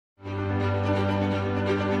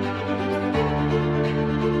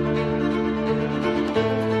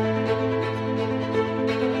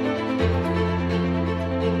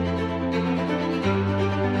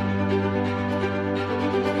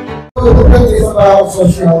question is about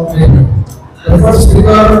social media. The first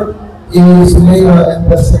speaker is Neira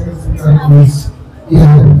and the second speaker is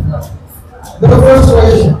Ilena. The first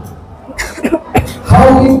question,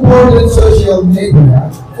 how important social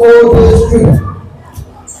media for the student?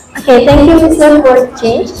 Okay, thank you, Mr. for the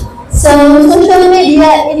change. So, social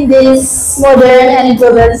media in this modern and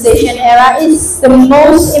globalization era is the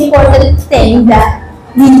most important thing that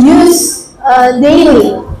we use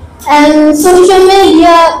daily. And social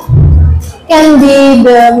media can be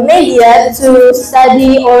the media to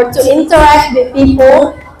study or to interact with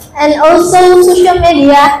people. And also, social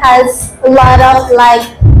media has a lot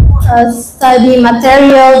of study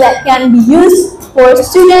material that can be used for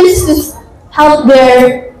students to help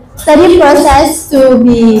their study process to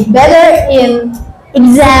be better in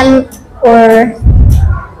exam or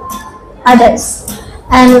others.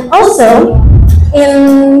 And also,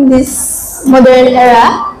 in this modern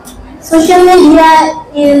era, social media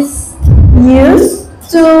is used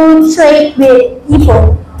to trade with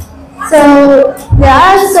people. So there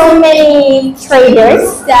are so many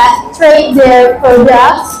traders that trade their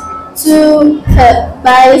products to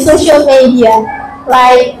by social media.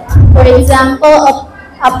 Like, for example,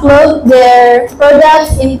 upload their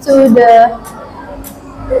products into the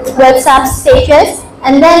WhatsApp status,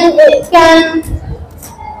 and then it can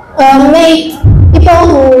make people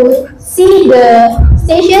who see the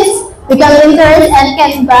stations become interested and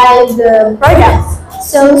can buy the products.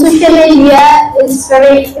 So social media is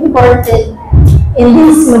very important in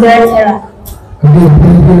this modern era. Okay,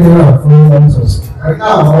 thank you Neira for your answers. Right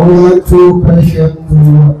now, I would like to question to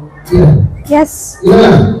Ilena. Yes.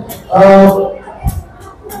 Ilena,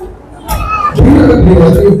 do you agree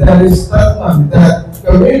that if there is statement that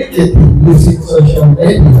communicating using social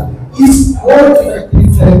media is more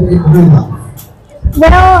effective than in real life?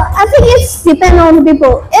 Well, I think it's depend on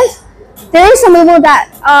people. If there is some people that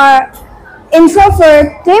are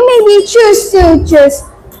introvert, they maybe choose to just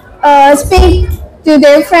speak to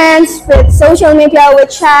their friends with social media, with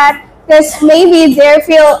chat, because maybe they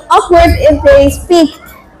feel awkward if they speak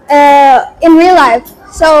in real life.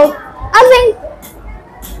 So I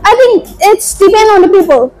think it's depend on the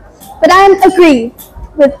people, but I agree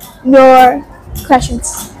with your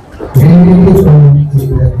questions.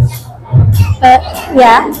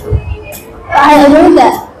 Yeah, I agree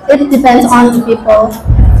that it depends on the people.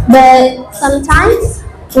 But sometimes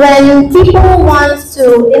when people want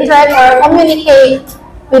to interact or communicate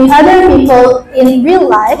with other people in real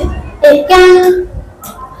life, it can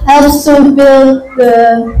help to build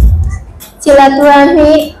the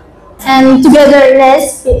silaturahmi and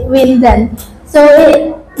togetherness between them. So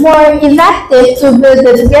it's more effective to build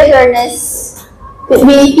the togetherness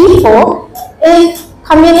between people if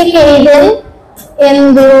communicating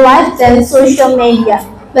in real life than social media.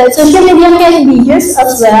 But social media can be used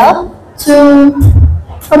as well to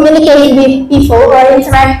communicate with people or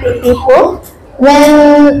interact with people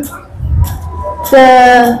when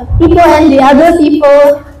the people and the other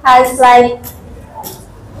people has like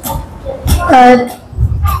a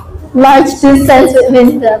large distance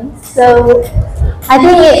between them. So I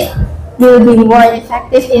think it will be more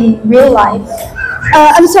effective in real life.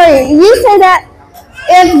 I'm sorry, you said that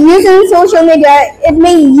if using social media, it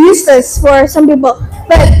may be useless for some people,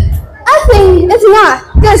 but I think it's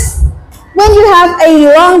not, because when you have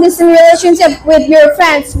a long distance relationship with your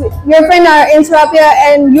friends, your friends are in Zafira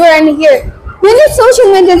and you're in here, you need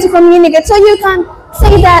social media to communicate, so you can't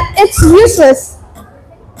say that it's useless.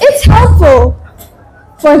 It's helpful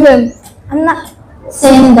for them. I'm not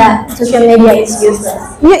saying that social media is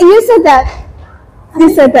useless. You said that. You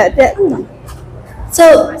said that.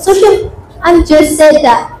 So I just said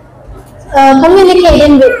that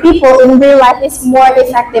communicating with people in real life is more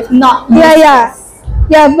effective, not useless.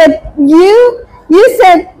 Yeah. But you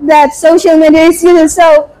said that social media is useless,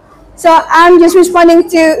 so I'm just responding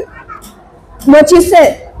to what you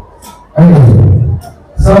said. Okay.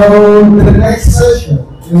 So the next session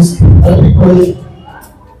is a question.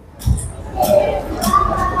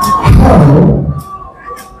 How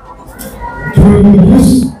do you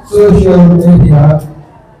use social media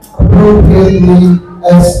appropriately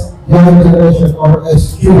as young generation or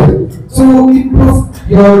as student to improve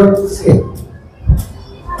your skill?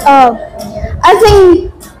 I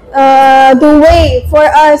think the way for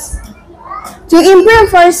us to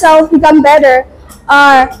improve ourselves, become better,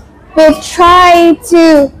 we try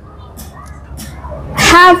to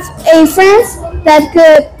have a friends that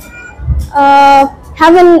could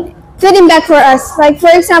have a good impact for us. Like, for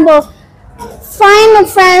example, find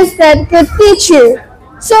friends that could teach you,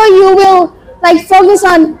 so you will like focus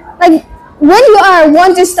on, like, when you are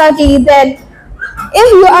want to study, then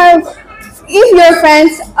if if your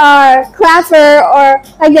friends are clever or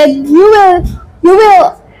like that, you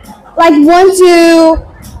will like want to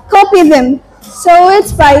copy them. So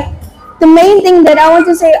it's by the main thing that I want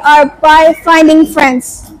to say are by finding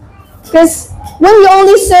friends. Because when you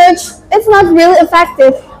only search, it's not really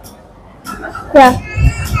effective. Yeah.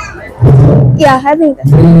 Yeah, I think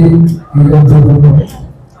that's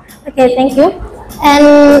Okay, thank you.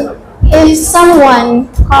 And if someone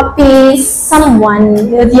copies someone,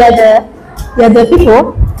 the other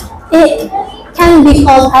people, it can be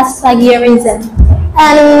called as plagiarism.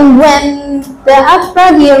 And when the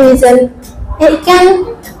plagiarism, it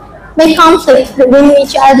can make conflict between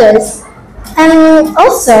each others. And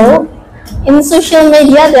also, in social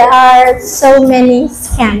media, there are so many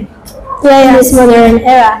scams in this modern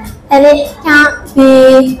era, and it can't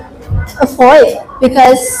be avoided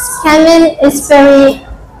because scamming is very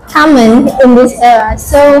common in this era.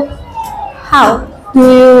 So, how do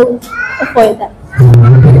you avoid that?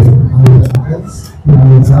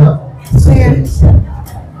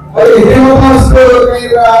 Okay, terima kasih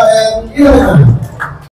Neira and Ilena.